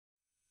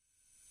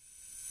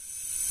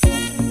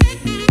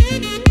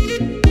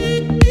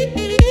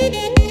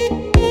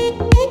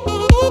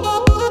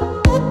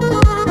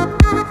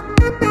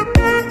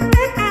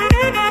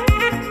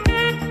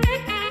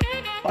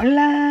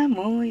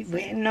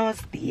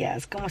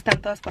días. ¿Cómo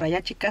están todas por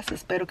allá, chicas?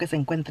 Espero que se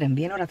encuentren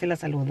bien. Ahora sí las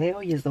saludé.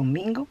 Hoy es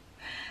domingo.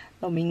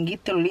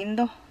 Dominguito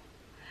lindo.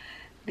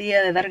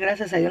 Día de dar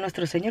gracias a Dios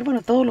nuestro Señor.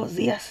 Bueno, todos los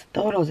días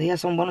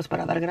son buenos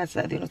para dar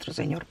gracias a Dios nuestro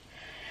Señor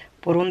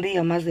por un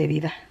día más de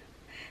vida.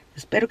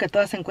 Espero que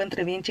todas se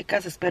encuentren bien,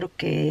 chicas. Espero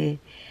que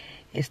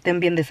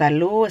estén bien de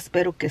salud.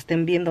 Espero que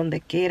estén bien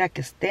donde quiera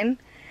que estén.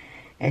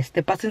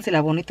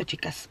 Pásensela bonito,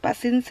 chicas.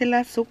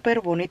 Pásensela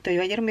súper bonito.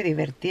 Yo ayer me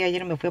divertí.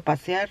 Ayer me fui a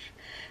pasear.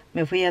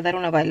 Me fui a dar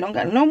una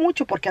bailonga. No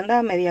mucho porque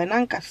andaba media en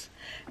ancas.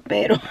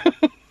 Pero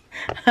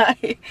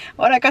ay,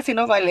 ahora casi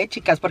no bailé,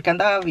 chicas, porque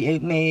andaba,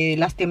 me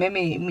lastimé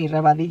mi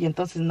rabadilla.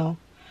 Entonces no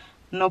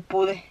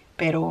pude.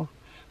 Pero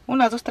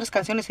unas 2, 3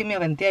 canciones sí me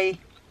aventé ahí.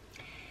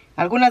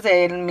 Algunas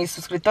de mis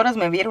suscriptoras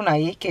me vieron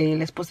ahí, que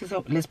les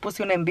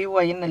puse un en vivo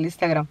ahí en el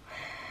Instagram.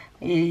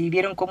 Y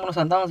vieron cómo nos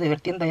andamos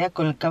divirtiendo allá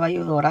con el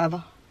caballo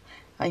dorado.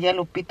 Allá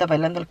Lupita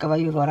bailando el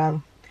caballo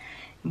dorado.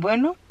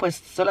 Bueno, pues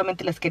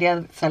solamente les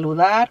quería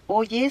saludar.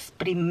 Hoy es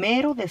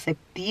 1 de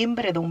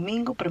septiembre,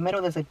 domingo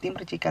 1 de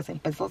septiembre, chicas.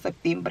 Empezó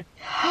septiembre.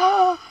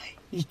 ¡Ay!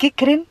 ¿Y qué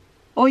creen?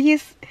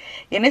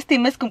 En este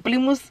mes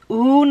cumplimos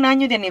un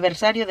año de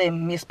aniversario de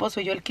mi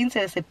esposo y yo. El 15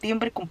 de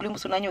septiembre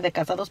cumplimos un año de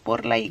casados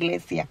por la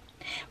iglesia.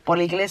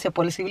 Por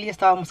el civil ya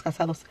estábamos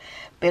casados.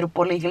 Pero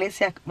por la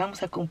iglesia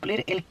vamos a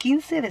cumplir el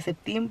 15 de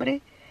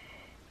septiembre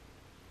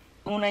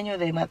un año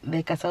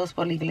de casados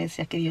por la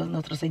iglesia. Que Dios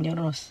nuestro Señor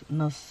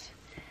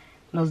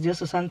nos dio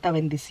su santa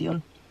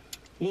bendición.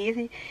 Y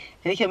le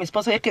dije a mi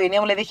esposo ayer que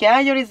veníamos, le dije,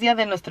 hoy es día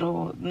de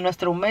nuestro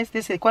mes.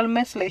 Dice, ¿cuál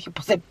mes? Le dije,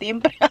 pues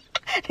septiembre.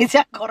 Ni se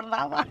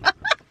acordaba.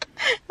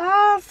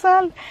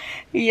 Sal.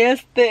 Y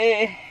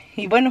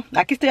bueno,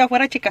 aquí estoy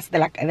afuera, chicas, de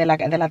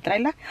la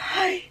trailer.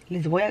 Ay,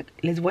 les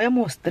voy a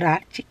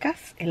mostrar,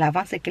 chicas, el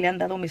avance que le han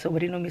dado mi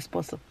sobrino y mi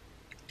esposo.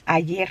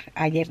 Ayer,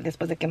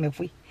 después de que me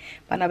fui.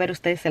 Van a ver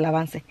ustedes el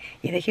avance.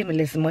 Y déjenme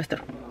les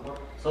muestro.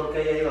 Solo que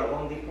haya ido a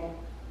Home Depot.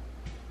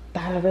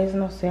 Tal vez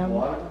no sea.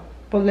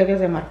 Pues le debes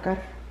de marcar.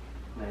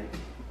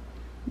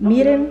 No,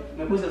 miren.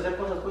 Me puse a hacer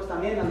cosas pues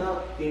también.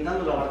 Andaba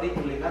pintando la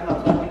bardita, lijar la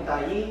bardita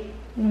allí.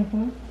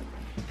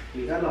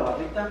 Lijar la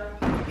bardita.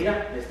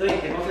 Mira, estoy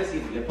que no sé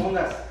si le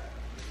pongas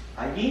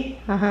allí.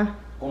 Ajá.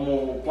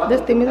 Como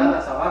 4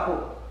 pulgadas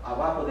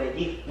abajo de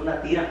allí.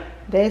 Una tira.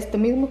 ¿De este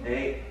mismo?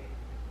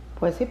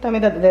 Pues sí,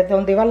 también de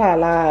donde iba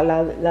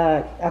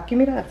aquí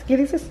mira, aquí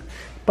dices,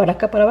 para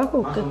acá, para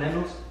abajo. Más o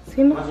menos,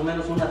 ¿sí, no? Más o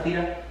menos una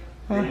tira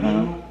del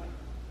mismo.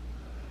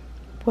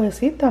 Pues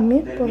sí,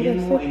 también podría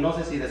ser. Y no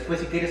sé si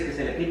después si quieres que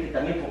se le pinte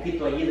también un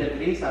poquito allí del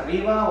gris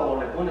arriba o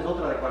le pones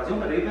otra decoración,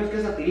 pero yo pienso que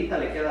esa tirita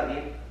le queda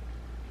bien.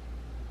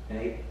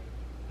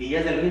 Y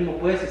es del mismo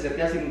pues, y se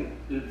te hace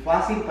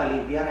fácil para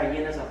limpiar allí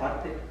en esa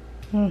parte.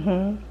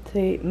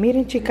 Sí,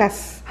 miren,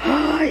 chicas.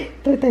 Ay,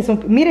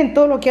 miren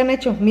todo lo que han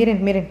hecho.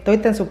 Miren, estoy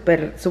tan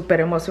súper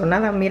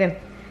emocionada. Miren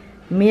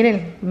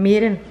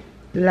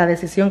la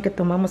decisión que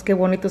tomamos. Qué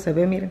bonito se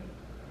ve, miren.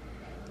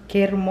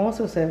 Qué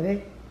hermoso se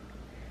ve.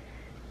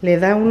 Le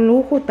da un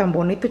lujo tan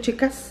bonito,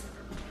 chicas.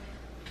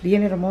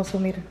 Bien hermoso,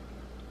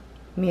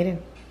 miren.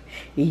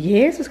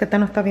 Y eso es que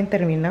no está bien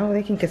terminado.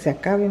 Dejen que se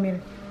acabe,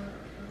 miren.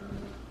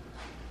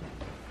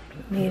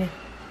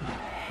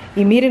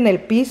 Y miren el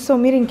piso,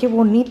 miren qué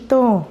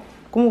bonito.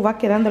 Cómo va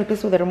quedando el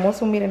piso de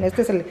hermoso. Miren,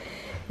 este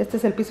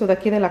es el piso de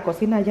aquí de la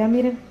cocina, ya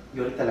miren.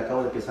 Yo ahorita le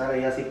acabo de pisar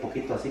ahí así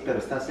poquito así, pero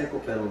está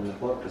seco, pero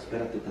mejor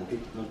espérate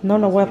tantito. No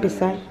lo voy a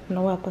pisar,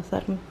 no voy a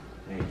pasarme.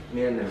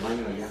 Miren el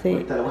baño allá. Sí.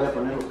 Ahorita le voy a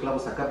poner los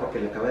clavos acá porque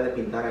le acabé de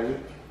pintar allí.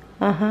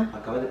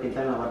 Acabé de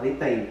pintar en la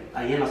bardita y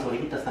ahí en las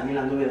orillitas también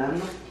la anduve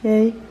dando.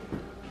 Ahí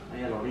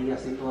a la orilla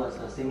así, todas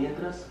así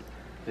mientras.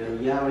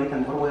 Pero ya ahorita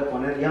mejor voy a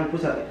poner, ya me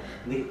puse a...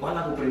 Dije, ¿cuál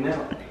hago primero?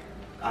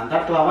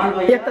 Andar clavando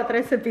allá. Ya hasta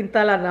traes se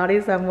pinta la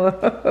nariz, amor.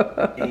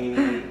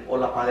 O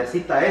la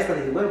padecita esta,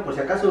 dije, bueno, por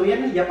si acaso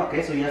viene, ya para que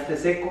eso ya esté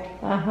seco.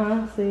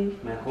 Sí.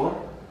 Mejor.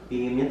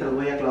 Y mientras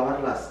voy a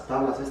clavar las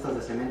tablas estas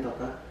de cemento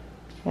acá.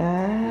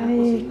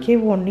 Ay, qué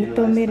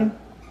bonito, miren.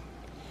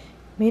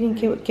 Miren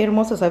qué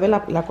hermoso se ve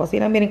la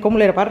cocina. Miren cómo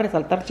le va a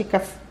resaltar,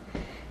 chicas.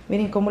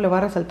 Miren cómo le va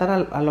a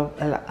resaltar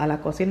a la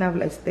cocina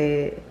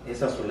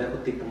Es azulejo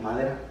tipo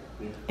madera.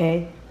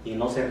 Y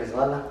no se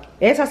resbala.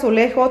 Es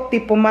azulejo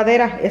tipo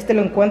madera.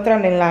 Lo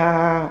encuentran en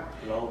la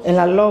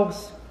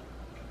Lowe's.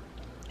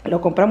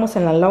 Lo compramos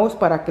en la Lowe's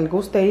para que les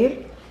guste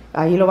ir.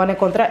 Ahí lo van a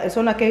encontrar.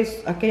 Son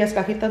aquellas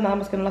cajitas, nada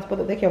más que no las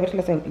puedo. Deje a ver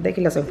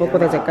si las enfoco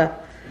desde acá.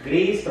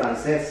 Gris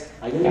francés.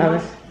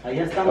 Allá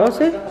están las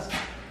cajas.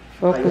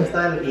 Ahí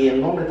está y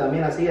el nombre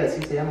también así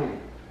se llama.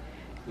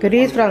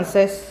 Gris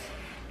francés.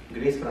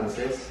 Gris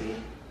francés, sí.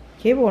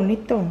 Qué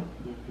bonito.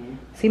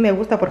 Sí me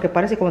gusta porque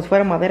parece como si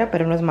fuera madera,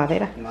 pero no es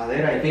madera.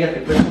 Madera, y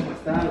fíjate pues cómo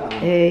está.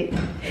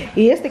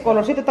 Y este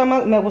colorcito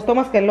me gustó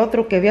más que el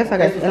otro que había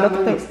sacado.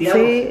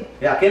 Sí.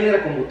 Aquel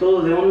era como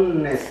todo de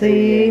un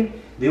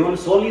de un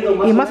sólido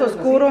más. Y más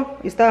oscuro, así.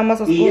 Y estaba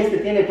más oscuro. Y este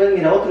tiene pues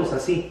mira otros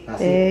así. Más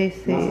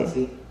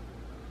así.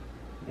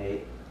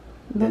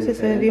 No sé,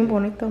 se ve bien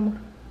bonito, amor.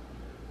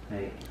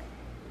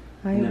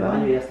 En el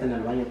baño, ya está en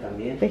el baño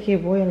también. Deje,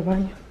 voy al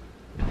baño.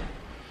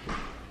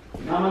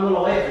 Nada más no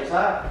lo vayas a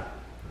usar.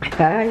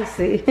 Ay,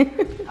 sí.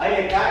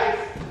 Ahí le caes.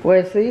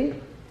 Pues sí,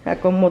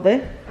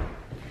 acomodé.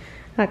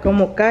 A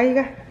como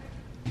caiga.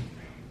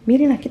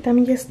 Miren, aquí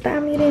también ya está,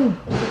 miren.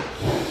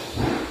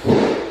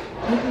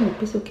 Miren el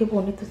piso, qué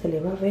bonito se le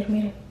va a ver,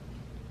 miren.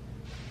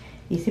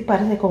 Y sí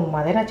parece como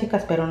madera,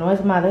 chicas, pero no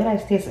es madera.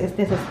 Este es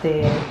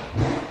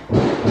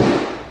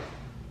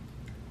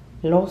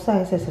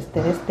losa, ese es este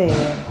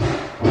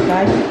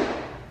tallo.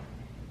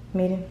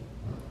 Miren,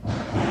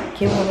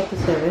 qué bonito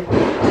se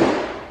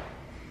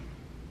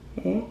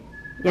ve.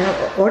 Ya,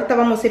 ahorita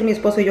vamos a ir mi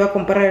esposo y yo a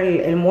comprar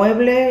el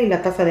mueble y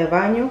la taza de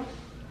baño.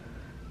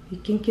 Y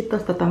quién quita,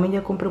 hasta también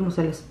ya compramos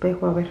el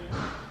espejo, a ver.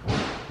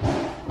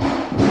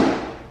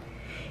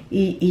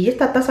 Y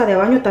esta taza de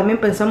baño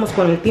también pensamos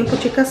con el tiempo,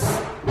 chicas,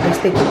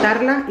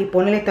 quitarla y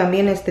ponerle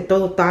también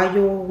todo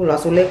tallo, lo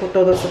azulejo,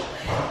 todo eso.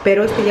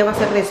 Pero ya va a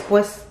ser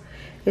después.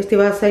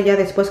 Va a ser ya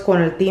después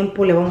con el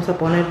tiempo, le vamos a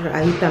poner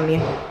ahí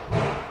también.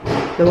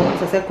 Lo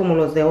vamos a hacer como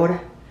los de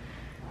ahora.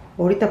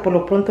 Ahorita por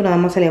lo pronto nada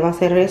más se le va a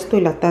hacer esto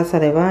y la taza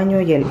de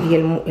baño y el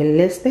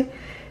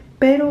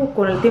pero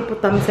con el tiempo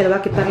también se le va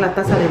a quitar la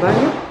taza de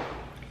baño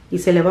y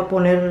se le va a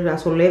poner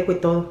azulejo y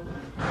todo.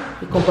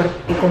 Y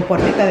con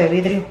puertita de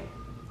vidrio.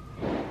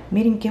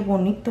 Miren qué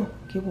bonito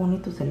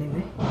se le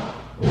ve.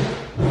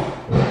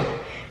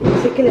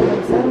 Sí que le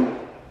avanzaron.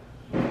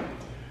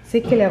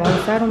 Sí que le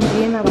avanzaron,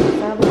 bien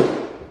avanzado.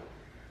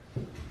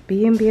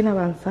 Bien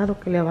avanzado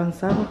que le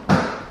avanzaron.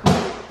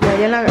 Y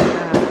allá nada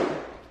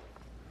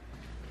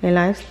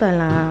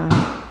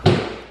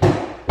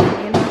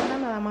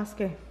más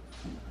que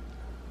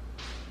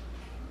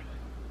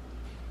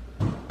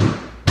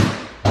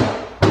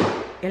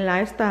en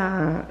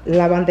la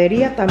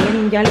lavandería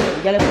también ya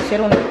le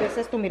pusieron lo que es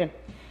esto, miren.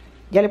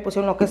 Ya le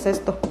pusieron lo que es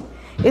esto.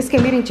 Es que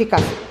miren,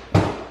 chicas,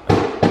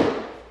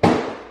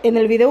 en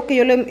el video que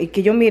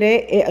yo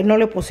miré, no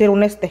le pusieron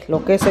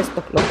lo que es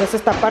esto, lo que es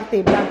esta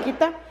parte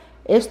blanquita.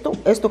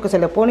 Esto que se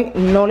le pone,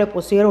 no le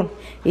pusieron.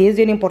 Y es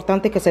bien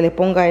importante que se le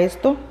ponga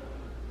esto.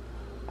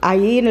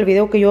 Ahí en el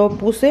video que yo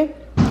puse,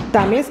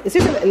 también, sí,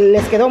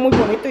 les quedó muy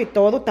bonito y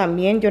todo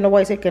también. Yo no voy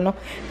a decir que no,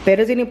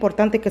 pero es bien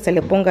importante que se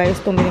le ponga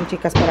esto, miren,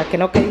 chicas, para que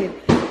no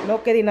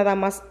quede nada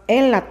más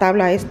en la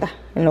tabla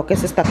en lo que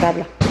es esta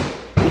tabla.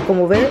 Y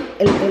como ven,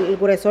 el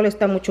gruesor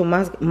está mucho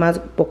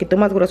poquito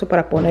más grueso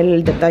para poner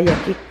el detalle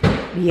aquí.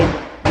 Bien.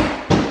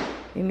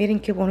 Y miren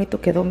qué bonito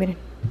quedó, miren.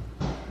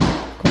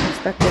 Cómo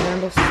está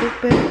quedando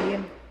súper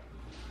bien.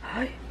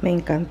 Ay, me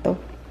encantó.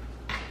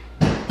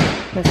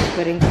 Me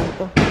súper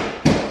encantó.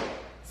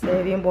 Se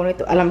ve bien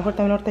bonito. A lo mejor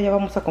también ahorita ya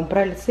vamos a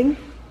comprar el zinc.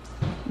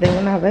 De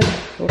una vez.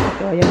 Ahorita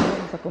que vayamos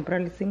vamos a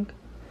comprar el zinc.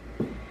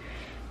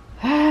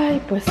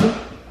 Ay, pues sí.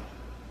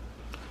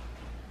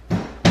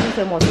 Uno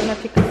se emociona,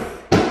 chicas.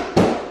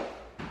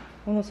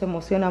 Uno se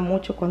emociona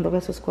mucho cuando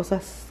ve sus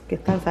cosas que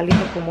están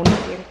saliendo como uno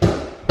quiere.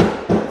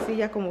 Así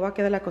ya como va a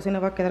quedar la cocina,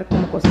 va a quedar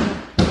como cocina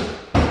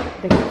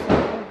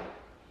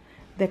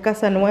de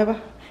casa nueva.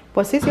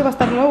 Pues sí va a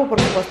estar nuevo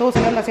porque pues todo se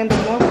le anda haciendo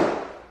nuevo.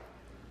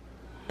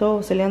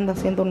 Todo se le anda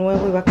haciendo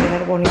nuevo y va a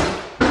quedar bonito.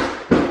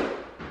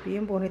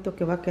 Bien bonito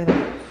que va a quedar.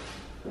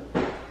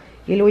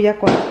 Y luego ya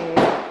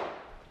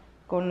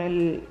con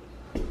el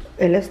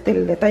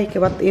detalle que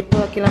va a ir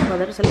todo aquí en la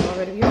madera, se le va a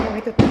ver bien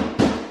bonito.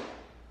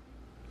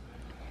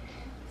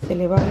 Se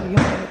le va a ver bien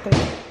bonito.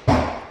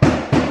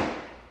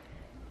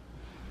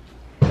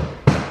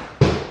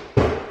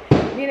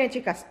 Miren,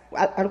 chicas,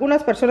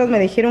 algunas personas me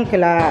dijeron que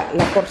la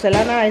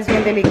porcelana es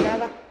bien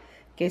delicada,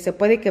 que se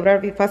puede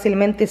quebrar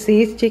fácilmente.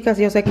 Sí, chicas,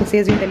 yo sé que sí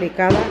es bien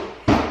delicada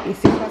y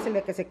sí es fácil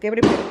de que se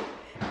quiebre,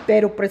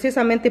 pero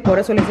precisamente por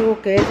eso les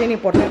digo que es bien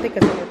importante que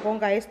se le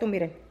ponga esto,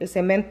 miren, el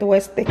cemento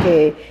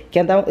que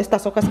andamos,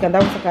 estas hojas que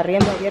andamos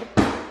acarreando ayer,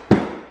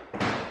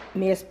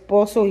 mi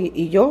esposo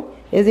y yo.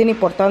 Es bien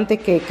importante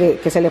que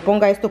se le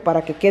ponga esto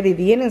para que quede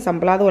bien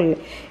ensamblado en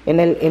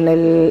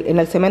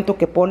el cemento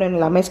que ponen,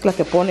 la mezcla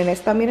que ponen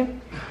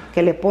miren,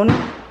 que le ponen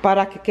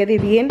para que quede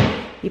bien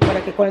y para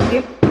que con el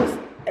tiempo, pues,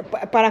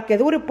 para que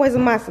dure pues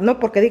más,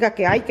 no porque diga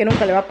que que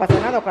nunca le va a pasar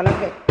nada,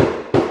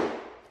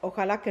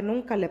 ojalá que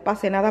nunca le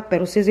pase nada,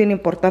 pero sí es bien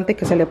importante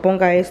que se le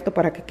ponga esto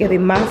para que quede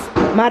más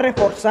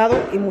reforzado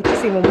y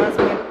muchísimo más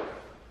bien.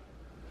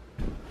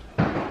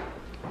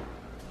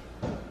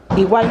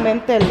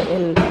 Igualmente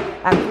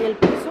aquí el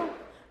piso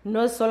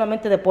no es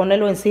solamente de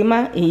ponerlo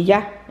encima y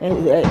ya.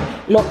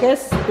 Lo que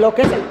es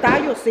el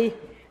tallo, sí.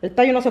 El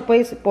tallo no se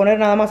puede poner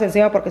nada más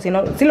encima porque si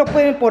no, sí lo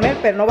pueden poner,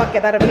 pero no va a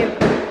quedar bien.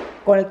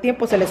 Con el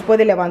tiempo se les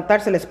puede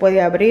levantar, se les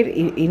puede abrir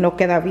y no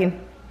queda bien.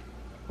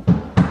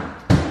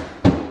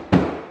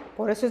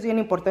 Por eso es bien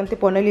importante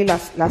ponerle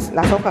las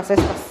hojas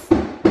estas.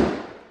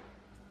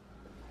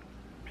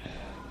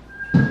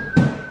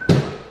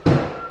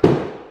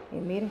 Y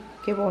miren,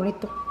 qué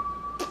bonito.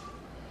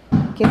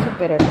 Qué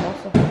súper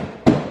hermoso.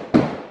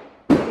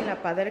 Miren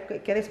la pared,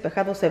 qué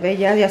despejado se ve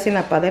ya sin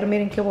la pared,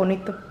 miren qué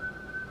bonito.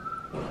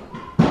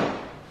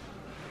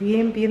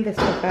 Bien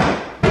despejado.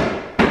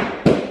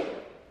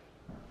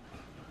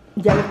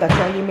 Ya le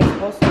taché allí mi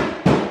esposo.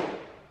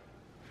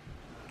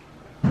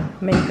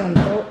 Me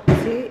encantó.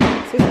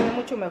 Sí, se ve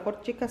mucho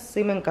mejor, chicas.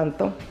 Sí, me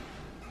encantó.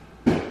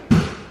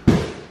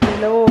 Y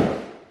luego,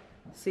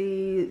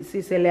 si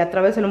se le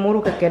atraviesa el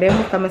muro que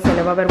queremos, también se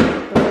le va a ver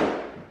bonito.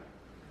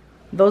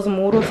 2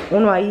 muros,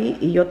 uno ahí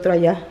y otro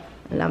allá,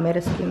 en la mera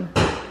esquina.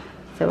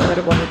 Se va a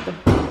ver bonito.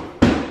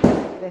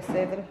 De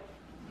cedro.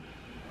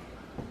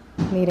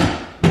 Miren.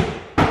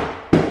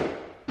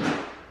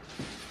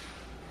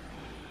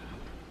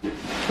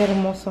 Qué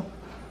hermoso.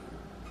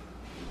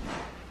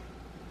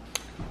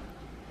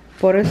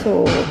 Por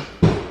eso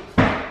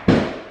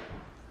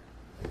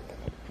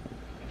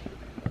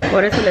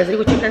les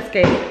digo, chicas,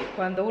 que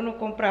cuando uno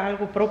compra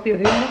algo propio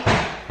de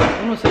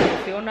uno se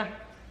emociona.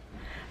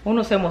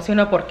 Uno se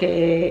emociona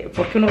porque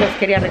uno las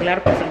quiere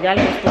arreglar, pues ya al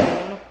gusto de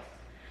uno.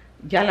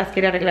 Ya las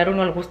quiere arreglar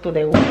uno al gusto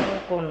de uno,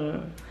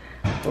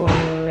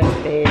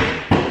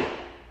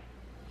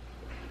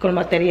 con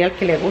material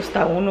que le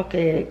gusta a uno,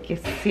 que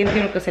siente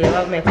uno que se le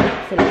va mejor,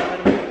 se le va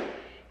mejor.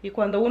 Y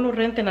cuando uno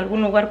renta en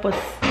algún lugar, pues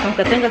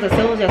aunque tengas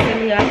deseos de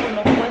hacerle algo,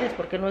 no puedes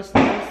porque no es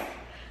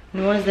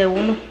de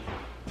uno.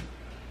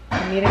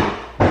 Y miren,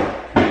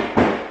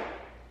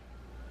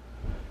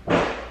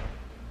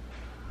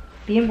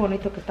 bien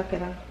bonito que está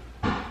quedando.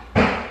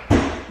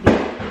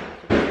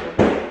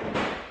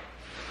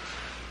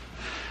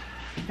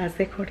 Las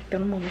dejo ahorita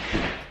un momento.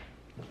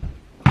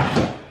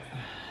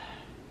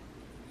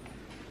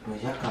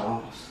 Pues ya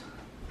acabamos.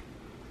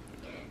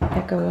 Ya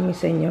acabó mi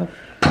señor.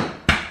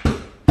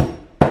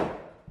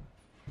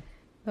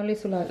 No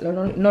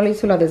le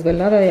hizo la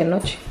desvelada de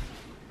anoche.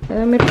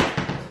 Mira.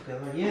 Eso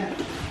quedó ayer.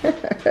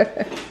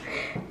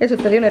 Eso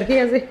te dio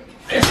energía, sí.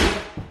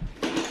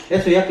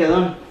 Eso ya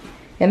quedó.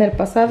 En el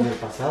pasado. En el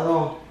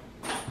pasado.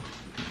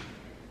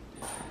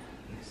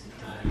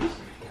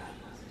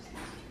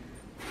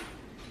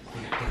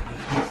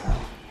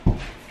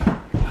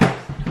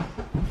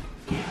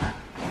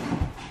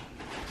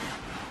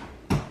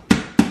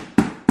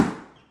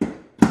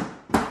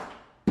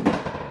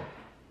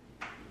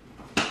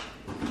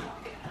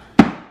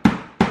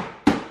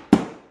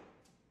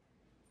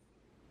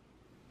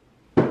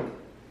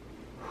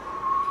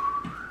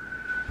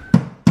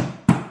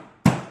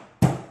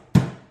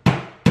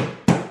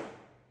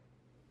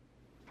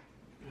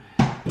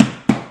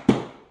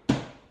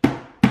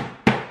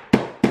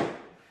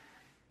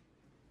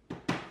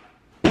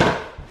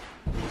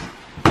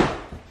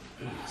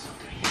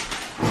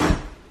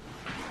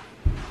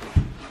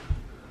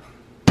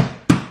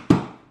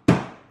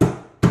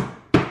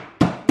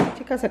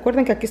 ¿Se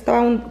acuerdan que aquí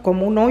estaba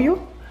como un hoyo?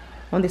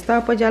 Donde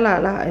estaba pues ya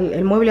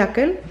el mueble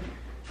aquel.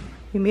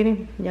 Y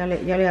miren, ya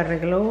le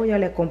arregló, ya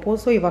le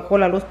compuso y bajó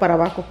la luz para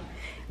abajo.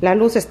 La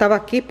luz estaba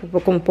aquí,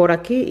 como por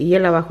aquí, y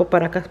él la bajó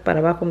para acá, para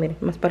abajo, miren,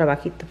 más para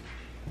bajito.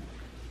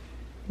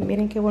 Y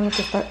miren qué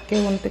bonito está,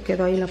 qué bonito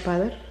quedó ahí la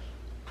pared.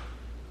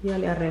 Ya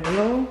le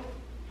arregló,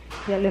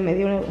 ya le me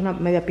dio una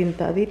media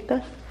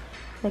pintadita.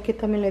 Aquí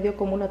también le dio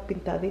como una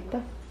pintadita.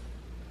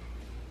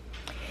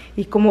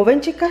 Y como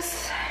ven,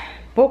 chicas,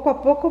 poco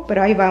a poco,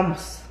 pero ahí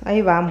vamos,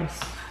 ahí vamos.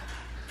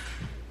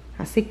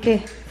 Así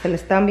que se le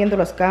están viendo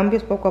los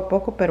cambios poco a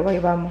poco, pero ahí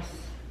vamos.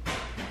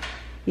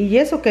 Y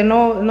eso que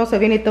no se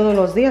viene todos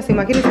los días.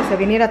 Imagínense si se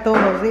viniera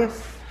todos los días.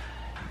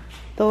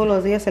 Todos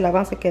los días el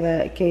avance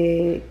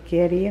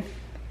que haría.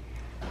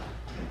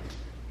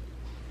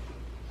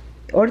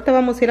 Ahorita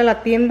vamos a ir a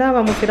la tienda,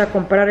 vamos a ir a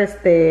comprar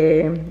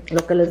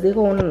lo que les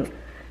digo,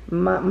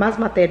 más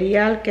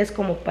material que es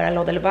como para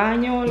lo del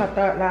baño,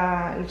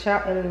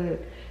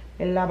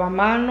 el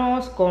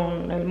lavamanos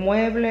con el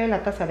mueble,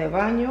 la taza de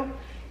baño,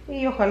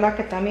 y ojalá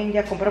que también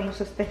ya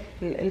compramos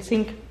el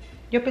zinc.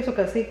 Yo pienso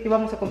que sí, y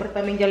vamos a comprar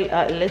también ya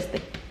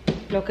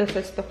lo que es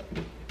esto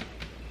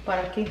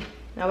para aquí,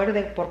 a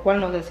ver por cuál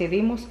nos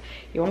decidimos.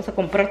 Y vamos a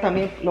comprar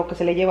también lo que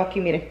se le lleva aquí,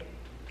 miren,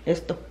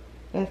 esto,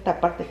 en esta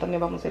parte también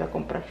vamos a ir a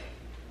comprar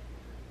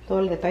todo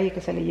el detalle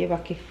que se le lleva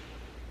aquí.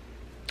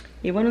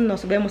 Y bueno,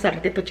 nos vemos al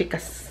ratito,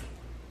 chicas.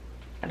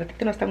 Al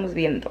ratito nos estamos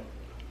viendo.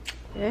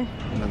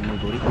 Unas muy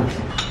duritas.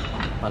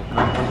 Para el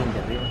campo de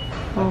arriba.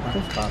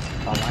 Okay. Para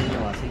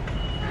baño así.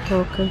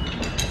 Ok.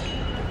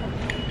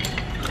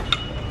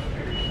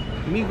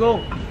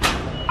 Amigo.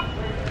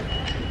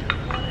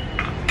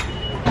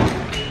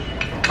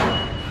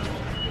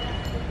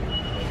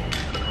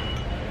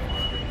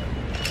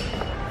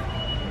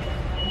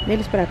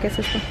 Diles, ¿para qué es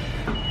esto?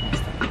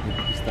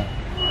 Aquí está.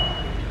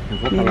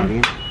 Enfócala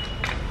bien.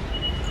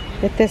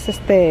 Este es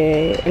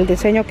el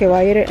diseño que va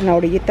a ir en la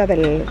orillita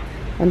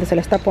donde se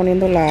le está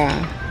poniendo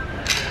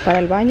para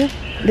el baño,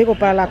 digo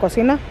para la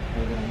cocina.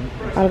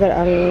 A ver,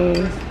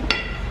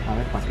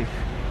 ¿para qué?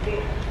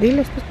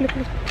 Diles, pues,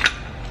 explícales.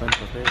 Bueno,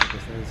 pues que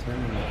ustedes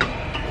suenan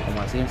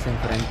como así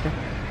enfrente.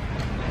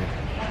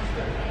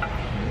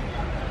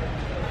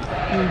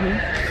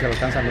 ¿Se lo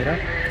alcanza a mirar?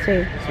 Sí.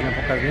 ¿Sí lo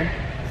enfocas bien?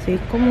 Sí,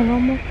 ¿cómo no,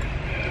 amor?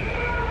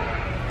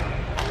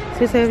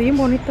 Sí, se ve bien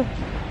bonito.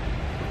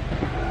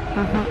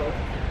 Ajá.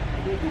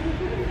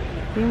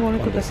 Bien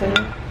bonito que se ve.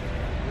 Ajá.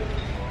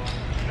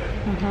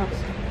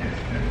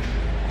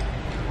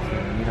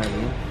 Mira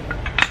bien.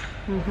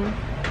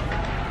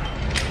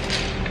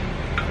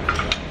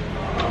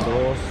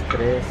 2,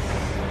 3.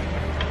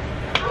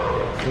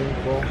 5,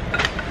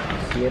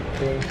 7,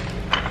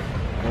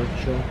 8,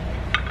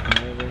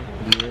 9,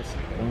 10,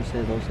 11,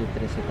 12,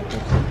 13,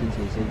 14,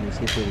 15, 16,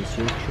 17,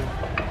 18,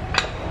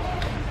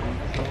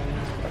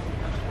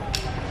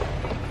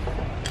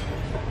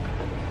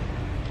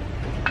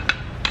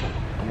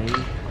 20,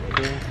 22.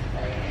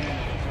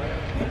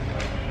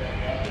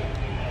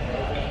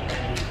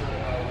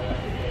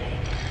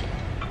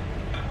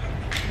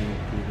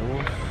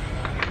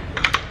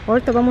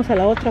 Ahorita vamos a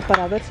la otra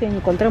para ver si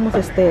encontramos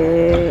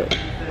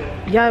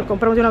ya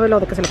compramos de una vez lo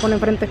de que se le pone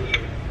enfrente.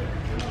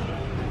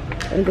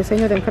 El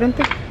diseño de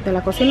enfrente de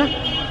la cocina. El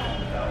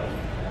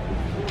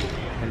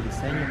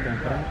diseño de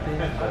enfrente.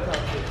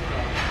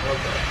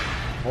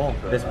 Oh,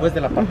 después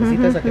de la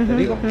partecita esa que te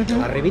digo,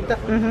 arribita.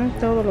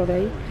 Todo lo de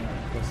ahí.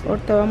 Pues sí.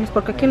 Ahorita vamos,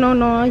 porque aquí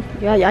no hay.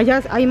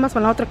 Allá hay más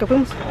con la otra que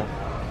fuimos.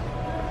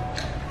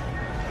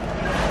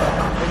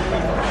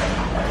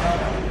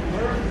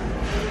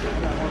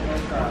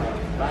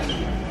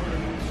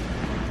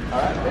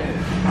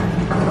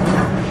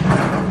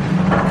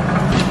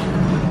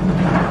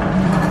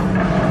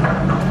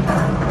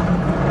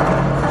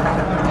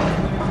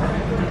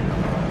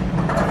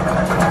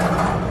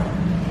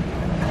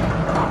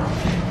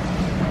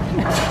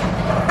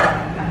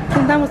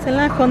 Andamos en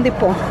la Home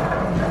Depot.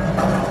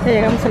 Ya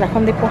llegamos a la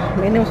Home Depot.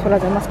 Venimos por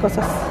las demás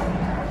cosas.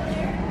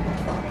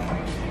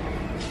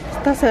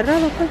 Está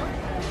cerrado acá.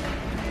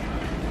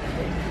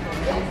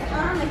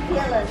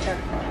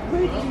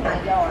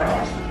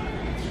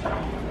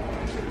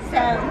 So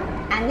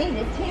I need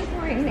a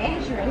temporary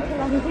measure until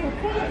I can get a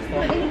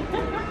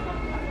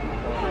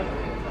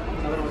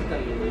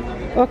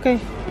fence. Ok.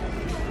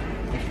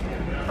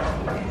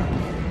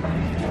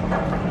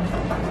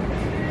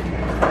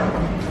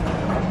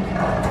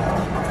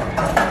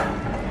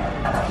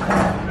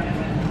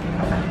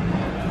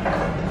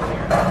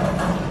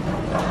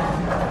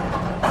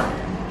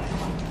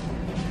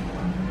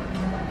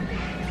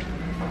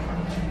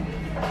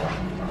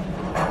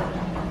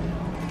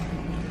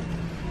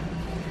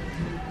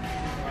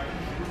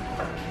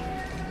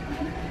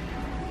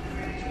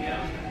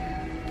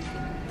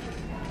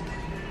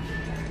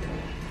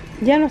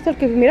 Ya no está el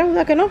que miramos,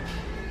 ¿a que no?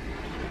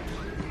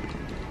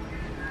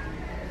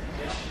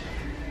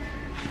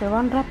 Se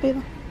van rápido.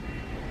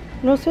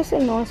 No sé si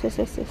no, ese.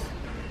 Está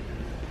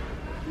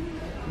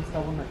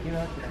bueno aquí,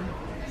 ¿verdad?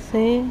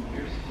 Sí.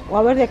 O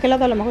a ver, de aquel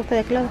lado, a lo mejor está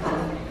de aquel lado.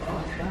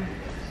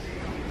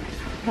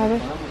 A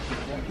ver.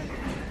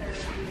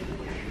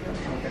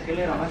 Porque aquel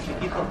era más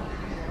chiquito.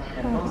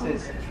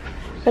 Entonces.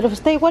 Pero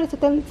está igual,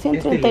 está en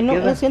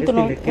 139,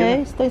 190,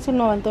 este está en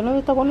 199,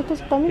 está bonito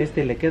ese también.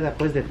 Este le queda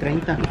pues de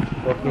 30,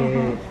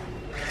 porque,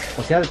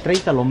 o sea, de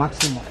 30 lo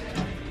máximo.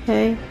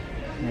 Hey.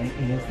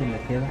 Y este le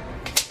queda.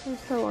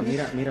 Está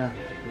bonito. Mira,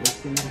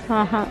 este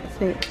mira. Ajá,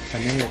 sí.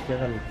 También le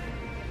queda.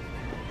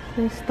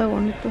 Sí, está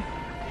bonito.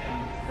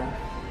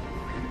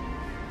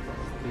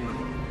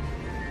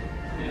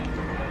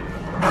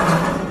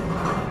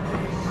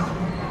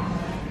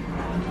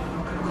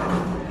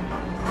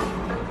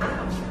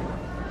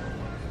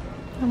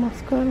 Está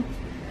más caro.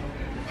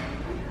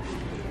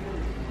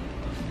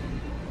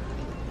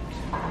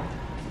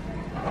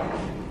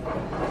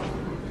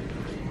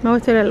 No,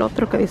 este era el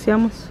otro que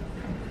decíamos.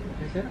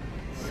 ¿Ese era?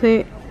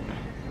 Sí.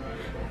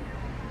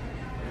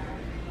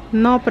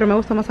 No, pero me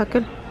gusta más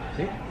aquel.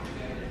 Sí.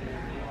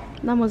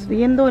 Andamos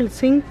viendo el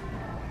zinc.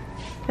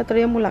 Ya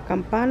traíamos la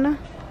campana.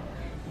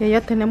 Y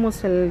allá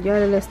tenemos allá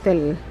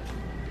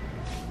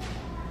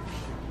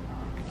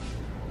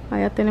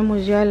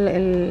tenemos ya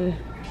el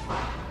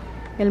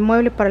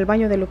mueble para el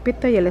baño de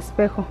Lupita y el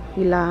espejo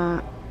y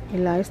la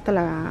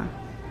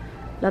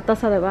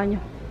taza de baño.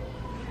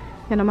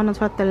 Ya nada más nos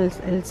falta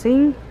el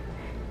zinc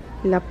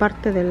y la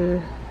parte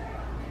de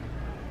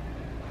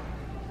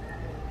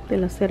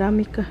la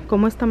cerámica,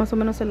 como esta más o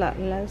menos es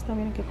esta,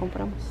 miren, que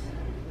compramos,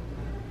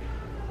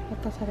 la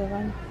taza de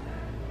baño.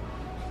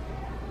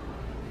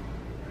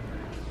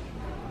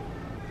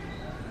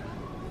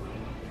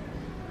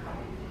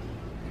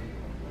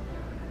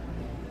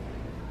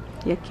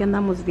 Y aquí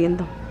andamos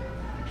viendo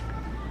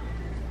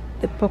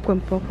de poco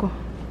en poco,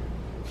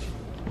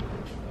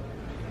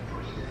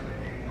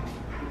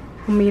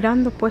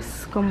 mirando,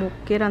 pues, como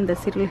quieran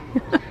decirle.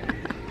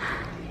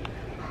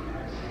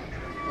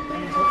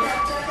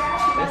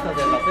 Estas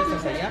de las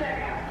esas allá,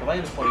 que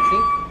vayan por el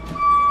zinc.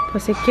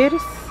 Pues si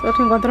quieres, ahora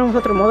encontramos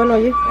otro modelo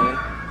allí.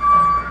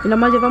 Y nada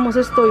más llevamos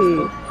esto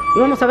y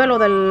vamos a ver lo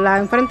de la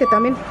enfrente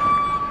también.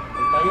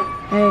 ¿El tallo?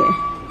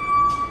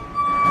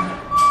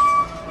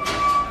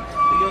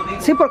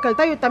 Sí, porque el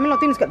tallo también lo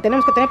tenemos que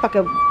tener para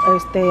que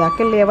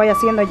aquel le vaya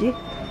haciendo allí.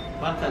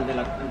 Falta el de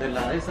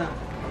la esa.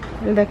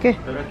 ¿El de qué?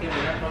 Pero hay que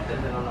mirar falta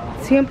el de la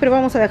lavamanos. Siempre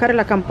vamos a dejar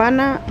la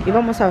campana y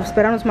vamos a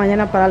esperarnos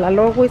mañana para la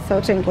Lowis, a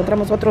ver si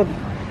encontramos otro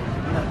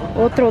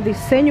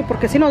diseño,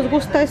 porque sí nos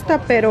gusta esta,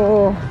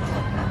 pero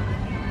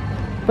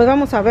pues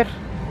vamos a ver.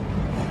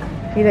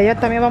 Y de allá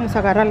también vamos a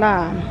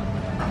agarrar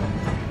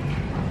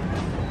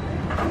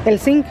el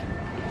zinc.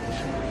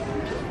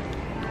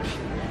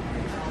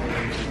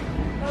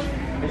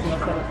 Ese va a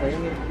estar hasta ahí,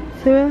 mira.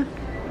 ¿Sí, verdad?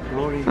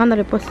 Glory.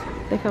 Ándale pues.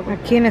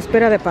 Aquí en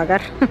espera de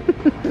pagar.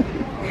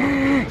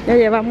 Ya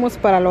llevamos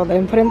para lo de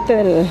enfrente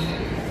de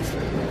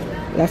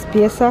las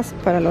piezas,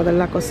 para lo de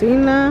la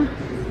cocina.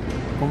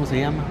 ¿Cómo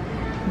se llama?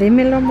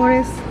 Dímelo,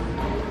 amores.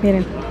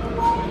 Miren,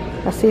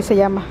 así se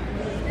llama.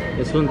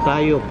 Es un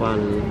tallo para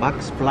el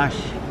backsplash.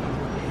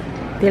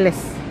 Diles.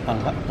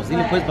 Pues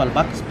dile pues para el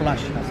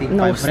backsplash, así, No,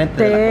 para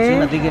enfrente de la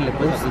cocina, dígale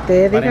pues así,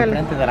 usted para dígale.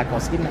 enfrente de la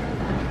cocina.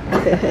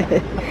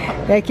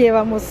 Y aquí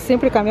llevamos,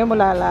 siempre cambiamos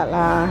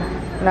la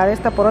de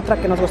esta por otra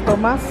que nos gustó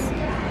más.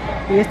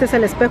 Y este es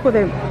el espejo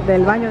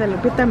del baño de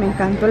Lupita. Me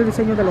encantó el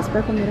diseño del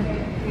espejo, miren.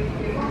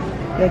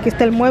 Y aquí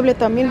está el mueble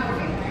también.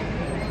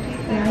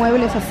 El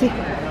mueble es así.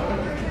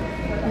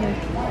 Miren.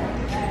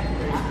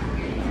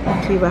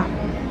 Aquí va.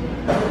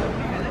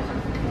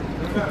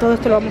 Y todo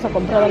esto lo vamos a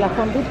comprar a la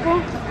Home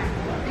Depot.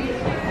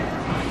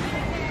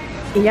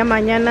 Y ya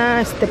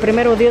mañana,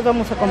 primero Dios,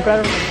 vamos a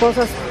comprar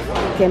cosas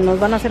que nos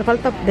van a hacer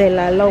falta de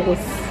la Lowe's.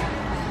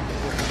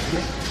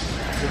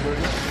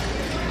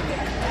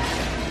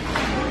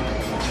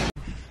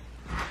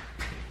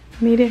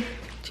 Miren,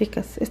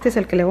 chicas, este es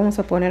el que le vamos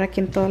a poner aquí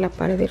en toda la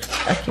pared.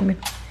 Aquí, miren.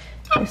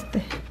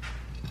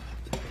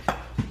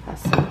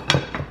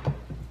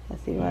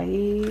 Así va a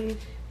ir.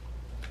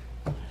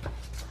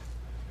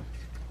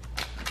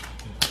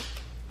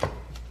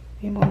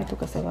 Bien bonito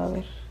que se va a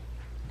ver.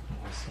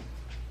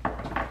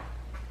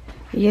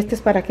 Y este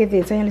es para qué,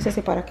 enséñales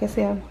ese para qué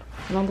sea, amor.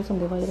 ¿Dónde es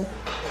donde va a ir?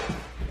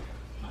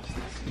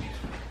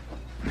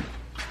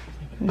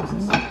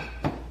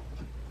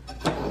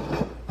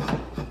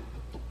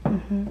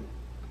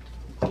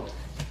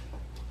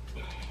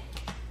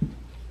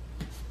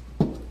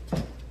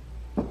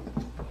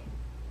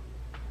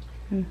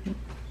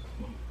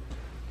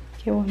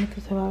 Qué bonito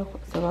se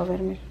va a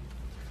ver, miren.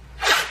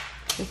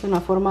 Es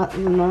una forma,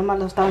 normal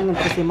lo estaban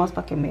encimados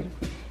para que miren.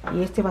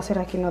 Y este va a ser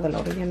aquí en lo de la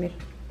orilla,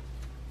 miren.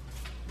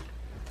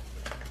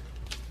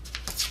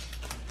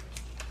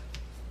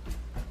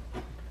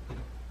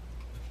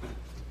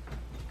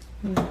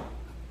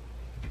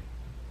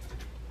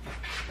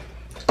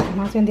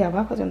 Más bien de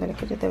abajo es donde le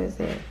que debes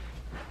de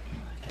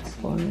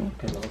poner.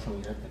 Que lo vas a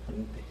mirar de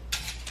frente.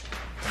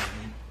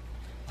 También.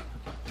 La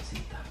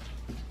partecita.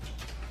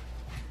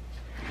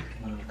 Que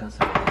no le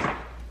alcanza a ver.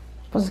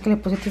 Pues es que le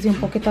pusiste así un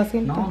poquito así.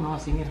 No,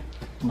 así mira.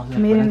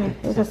 Miren,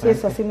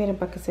 es así, miren,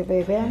 para que se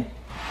vean.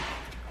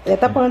 Le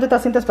está poniendo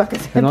estas cintas para que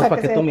se No, para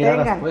para que tú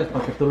miraras, pues,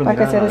 para que tú lo para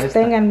que miraras. se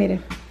destengan,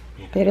 miren.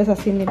 Pero es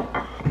así, miren.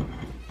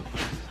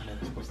 Sale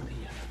después de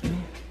ella.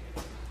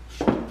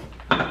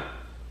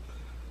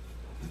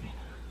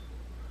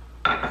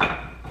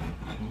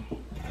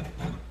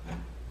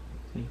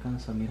 ¿Se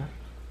alcanza a mirar?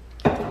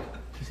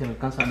 ¿Sí se le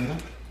alcanza a mirar?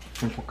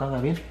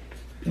 ¿Enfocada bien?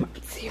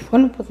 Sí,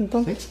 bueno, pues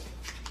entonces. ¿Sí?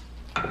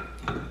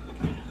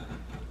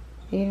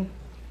 Miren,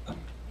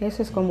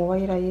 eso es como va a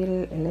ir ahí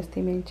el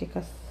miren,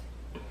 chicas.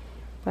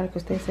 Para que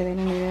ustedes se den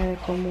una idea de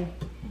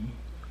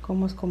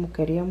cómo es como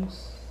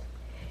queríamos.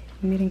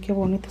 Y miren qué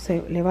bonito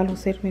se le va a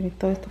lucir, miren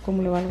todo esto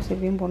como le va a lucir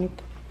bien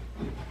bonito.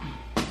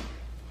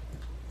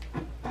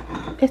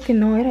 Este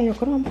no era, yo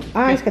creo.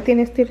 Ah, es que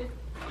tiene este.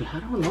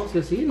 Claro, no,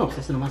 sí, sí, no,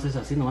 ese nomás es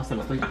así, nomás te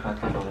lo estoy para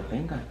que lo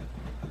detenga.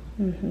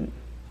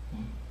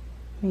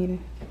 Miren.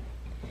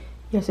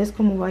 Y así es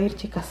como va a ir,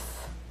 chicas.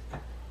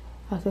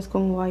 Así es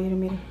como va a ir,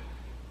 miren.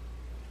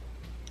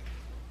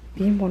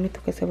 Bien bonito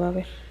que se va a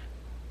ver.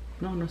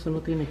 No, eso no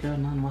tiene que ver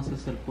nada más,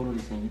 es el puro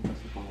diseñito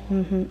así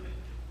como.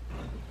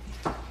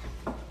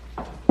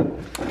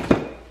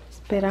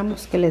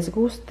 Esperamos que les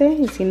guste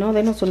y si no,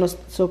 denos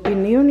su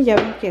opinión y ya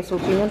ven que su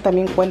opinión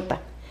también cuenta.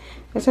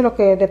 Eso es lo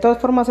que, de todas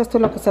formas, esto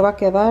es lo que se va a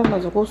quedar.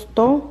 Nos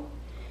gustó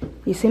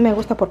y sí me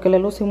gusta porque le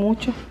luce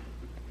mucho.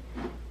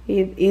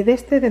 Y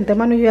de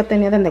antemano yo ya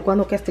tenía desde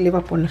cuando que le iba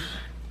a poner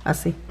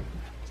así.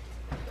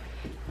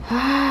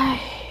 Ay,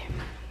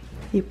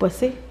 y pues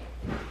sí,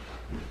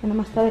 nada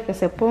más tarde que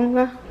se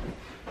ponga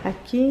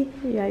aquí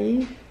y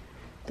ahí,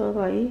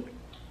 todo ahí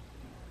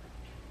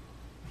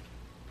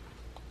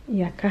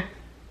y acá.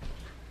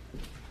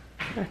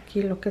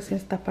 Aquí lo que es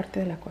esta parte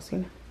de la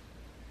cocina.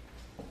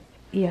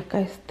 Y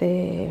acá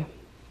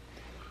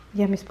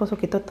ya mi esposo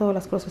quitó todas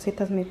las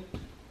crucecitas, miren.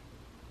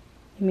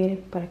 Y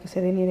miren, para que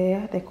se den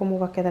idea de cómo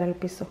va a quedar el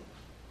piso.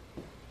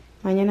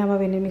 Mañana va a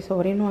venir mi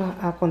sobrino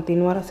a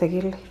continuar a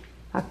seguirle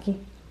aquí.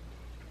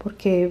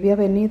 Porque había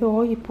venido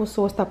hoy y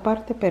puso esta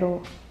parte,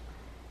 pero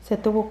se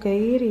tuvo que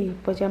ir y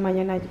pues ya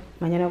mañana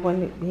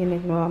viene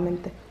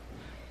nuevamente.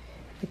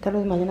 Y tal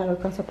vez mañana lo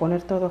alcance a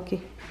poner todo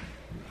aquí.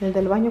 El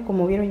del baño,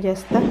 como vieron, ya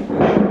está.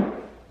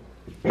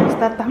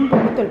 Está tan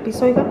bonito el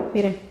piso, oigan,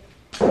 miren.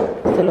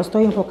 Se lo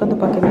estoy enfocando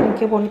para que miren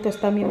qué bonito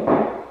está, miren.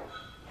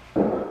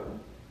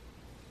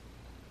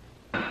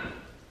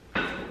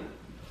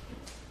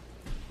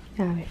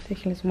 A ver,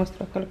 déjenles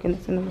muestro acá lo que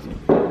tenemos.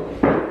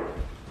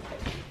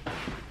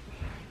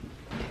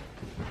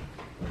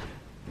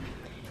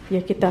 Y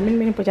aquí también,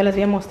 miren, pues ya les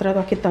había mostrado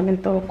aquí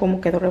también todo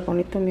cómo quedó re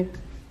bonito, miren.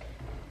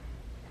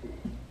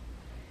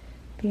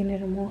 Bien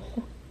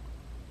hermoso.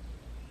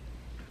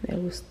 Me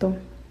gustó.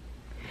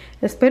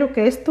 Espero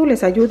que esto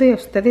les ayude a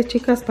ustedes,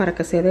 chicas, para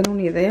que se den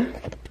una idea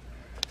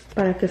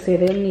para que se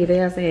den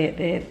ideas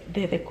de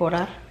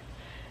decorar.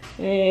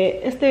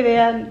 Esta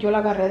idea yo la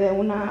agarré de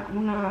una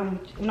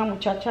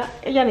muchacha.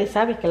 Ella ni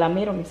sabe que la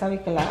miro, ni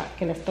sabe que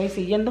la estoy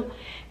siguiendo.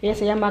 Ella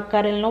se llama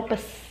Karen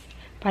López.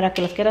 Para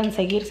que las quieran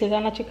seguir,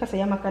 sigan la chica, se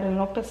llama Karen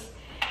López.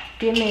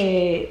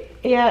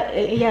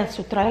 Ella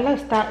su trailer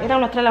era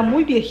una trailer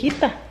muy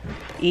viejita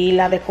y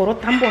la decoró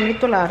tan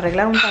bonito, la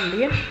arreglaron tan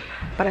bien,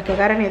 para que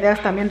agarren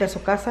ideas también de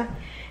su casa.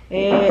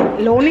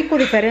 Lo único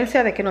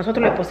diferencia de que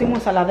nosotros le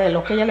pusimos a la de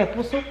lo que ella le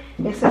puso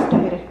es esto,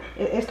 miren,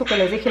 esto que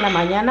les dije en la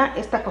mañana,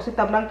 esta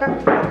cosita blanca,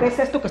 que es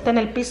esto que está en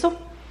el piso.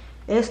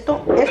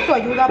 Esto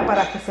ayuda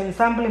para que se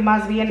ensamble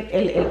más bien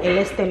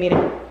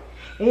miren.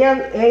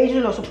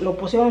 Ellos lo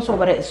pusieron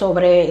sobre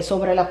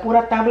la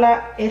pura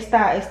tabla,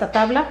 esta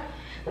tabla,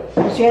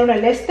 pusieron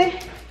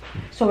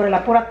sobre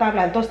la pura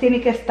tabla, entonces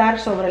tiene que estar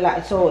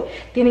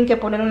tienen que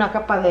poner una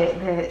capa de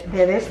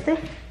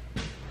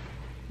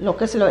lo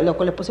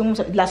que le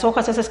pusimos, las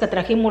hojas esas que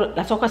trajimos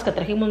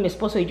mi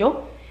esposo y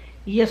yo,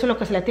 y eso es lo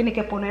que se le tiene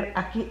que poner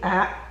aquí,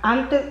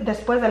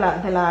 después de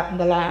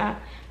la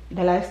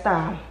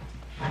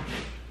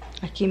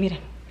aquí miren,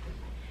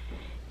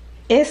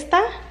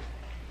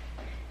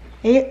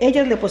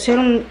 ellas le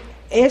pusieron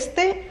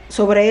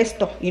sobre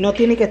esto y no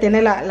tiene que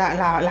tener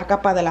la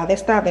capa de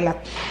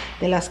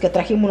las que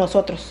trajimos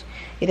nosotros,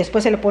 y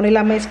después se le pone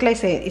la mezcla y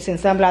se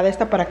ensambla de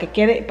esta para que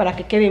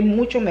quede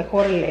mucho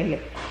mejor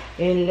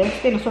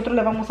nosotros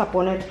le vamos a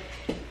poner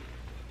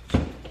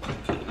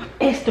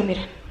esto,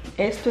 miren,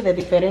 esto de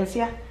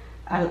diferencia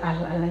al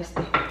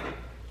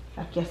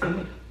aquí así,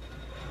 miren,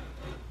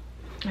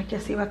 aquí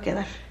así va a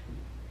quedar,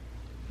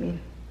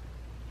 miren.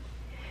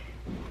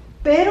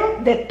 Pero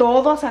de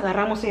todos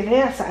agarramos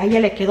ideas. A ella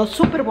le quedó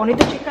súper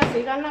bonito, chicas.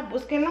 Síganla,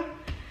 búsquenla.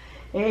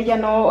 Ella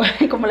no,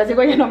 como les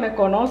digo, ella no me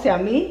conoce a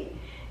mí.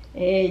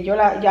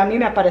 A mí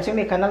me apareció en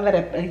mi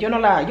canal. Yo no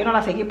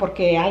la seguí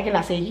porque alguien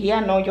la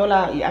seguía. No,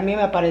 a mí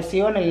me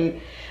apareció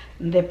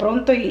de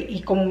pronto.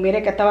 Y como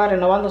miré que estaba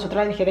renovando su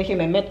trabajo, dije,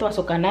 déjeme, me meto a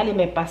su canal. Y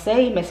me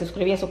pasé y me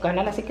suscribí a su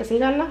canal. Así que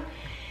síganla.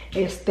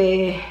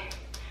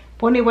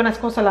 Pone buenas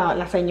cosas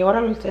la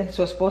señora,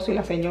 su esposo y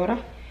la señora.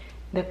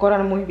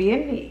 Decoran muy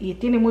bien y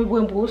tiene muy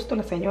buen gusto.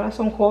 Las señoras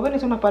son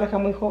jóvenes, una pareja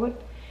muy joven.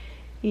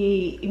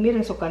 Y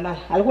miren su canal.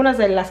 Algunas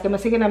de las que me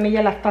siguen a mí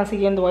ya la están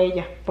siguiendo a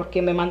ella,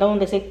 porque me mandaron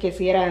decir que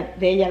si era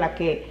de ella la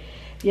que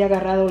había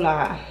agarrado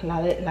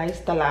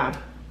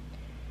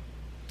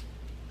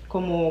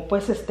como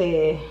pues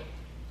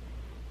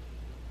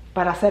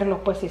para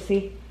hacerlo, pues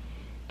sí.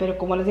 Pero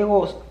como les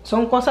digo,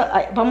 son cosas,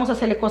 vamos a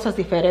hacerle cosas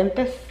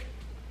diferentes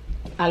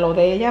a lo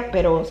de ella,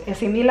 pero es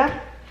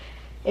similar.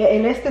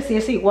 El sí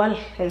es igual,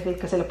 el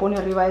que se le pone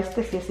arriba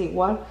sí es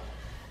igual.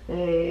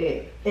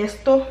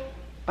 Esto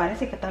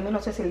parece que también,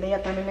 no sé si el de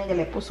ella también ella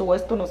le puso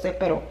esto, no sé,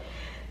 pero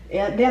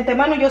de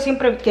antemano yo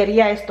siempre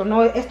quería esto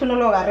no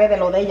lo agarré de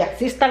lo de ella.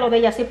 Sí está lo de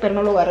ella, sí, pero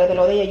no lo agarré de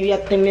lo de ella. Yo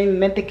ya tenía en mi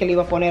mente que le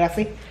iba a poner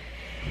así.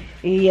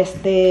 Y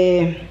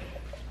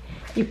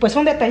pues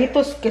son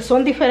detallitos que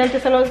son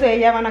diferentes a los de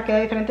ella, van a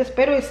quedar diferentes,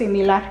 pero es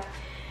similar.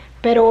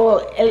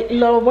 Pero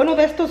lo bueno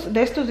de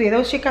estos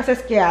videos, chicas,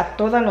 es que a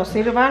todas nos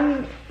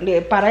sirvan.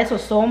 Para eso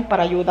son,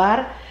 para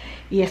ayudar.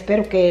 Y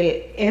espero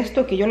que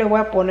esto que yo le voy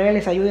a poner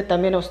les ayude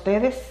también a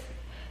ustedes.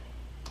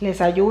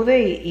 Les ayude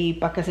y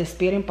para que se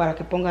inspiren, para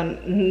que pongan,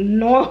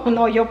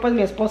 no yo, pues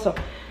mi esposo,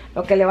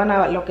 lo que le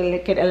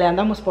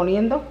andamos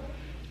poniendo,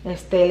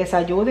 les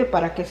ayude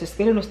para que se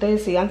inspiren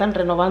ustedes si andan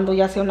renovando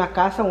ya sea una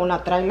casa o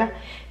una traila.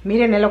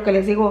 Miren, es lo que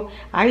les digo,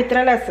 hay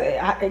trailas,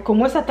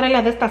 como esa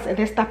traila de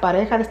esta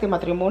pareja, de este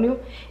matrimonio,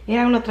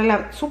 era una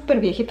traila súper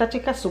viejita,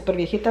 chicas, súper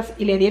viejitas,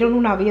 y le dieron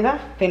una vida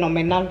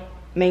fenomenal.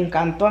 Me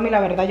encantó, a mí la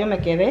verdad yo me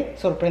quedé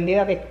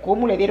sorprendida de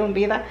cómo le dieron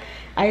vida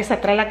a esa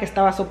traila que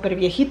estaba súper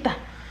viejita.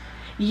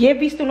 Y he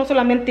visto no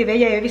solamente de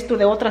ella, he visto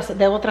de otras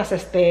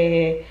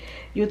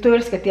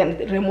youtubers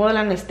que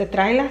remodelan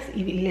trailas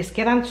y les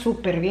quedan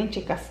súper bien,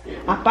 chicas.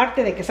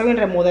 Aparte de que saben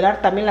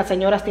remodelar, también las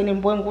señoras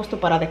tienen buen gusto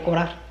para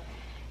decorar.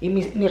 Y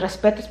mi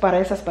respeto es para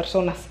esas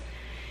personas.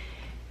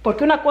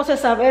 Porque una cosa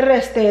es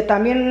saber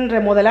también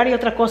remodelar y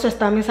otra cosa es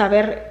también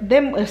saber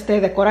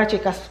decorar,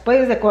 chicas.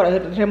 Puedes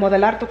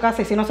remodelar tu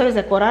casa y si no sabes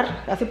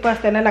decorar, así puedes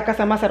tener la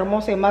casa más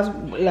hermosa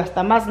y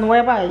hasta más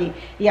nueva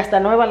y hasta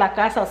nueva la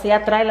casa, o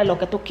sea, tráela lo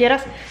que tú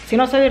quieras. Si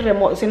no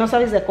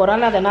sabes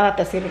decorarla, de nada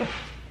te sirve.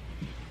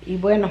 Y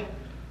bueno,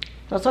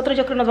 nosotros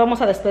yo creo que nos vamos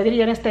a despedir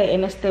ya en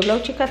este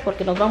vlog, chicas,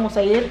 porque nos vamos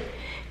a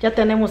ir. Ya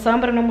tenemos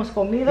hambre, no hemos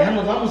comido. Ya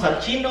nos vamos al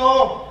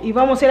chino. Y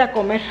vamos a ir a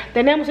comer.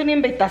 Teníamos una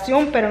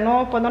invitación, pero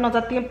no, pues no nos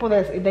da tiempo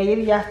de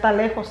ir, ya está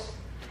lejos.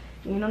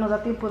 Y no nos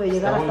da tiempo de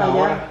llegar hasta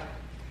allá.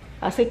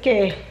 Así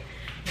que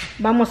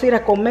vamos a ir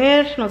a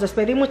comer. Nos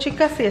despedimos,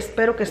 chicas, y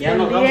espero que estén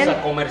bien. Ya nos vamos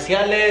a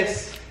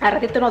comerciales. A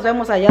ratito nos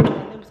vemos allá,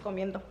 nos vemos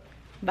comiendo.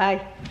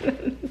 Bye.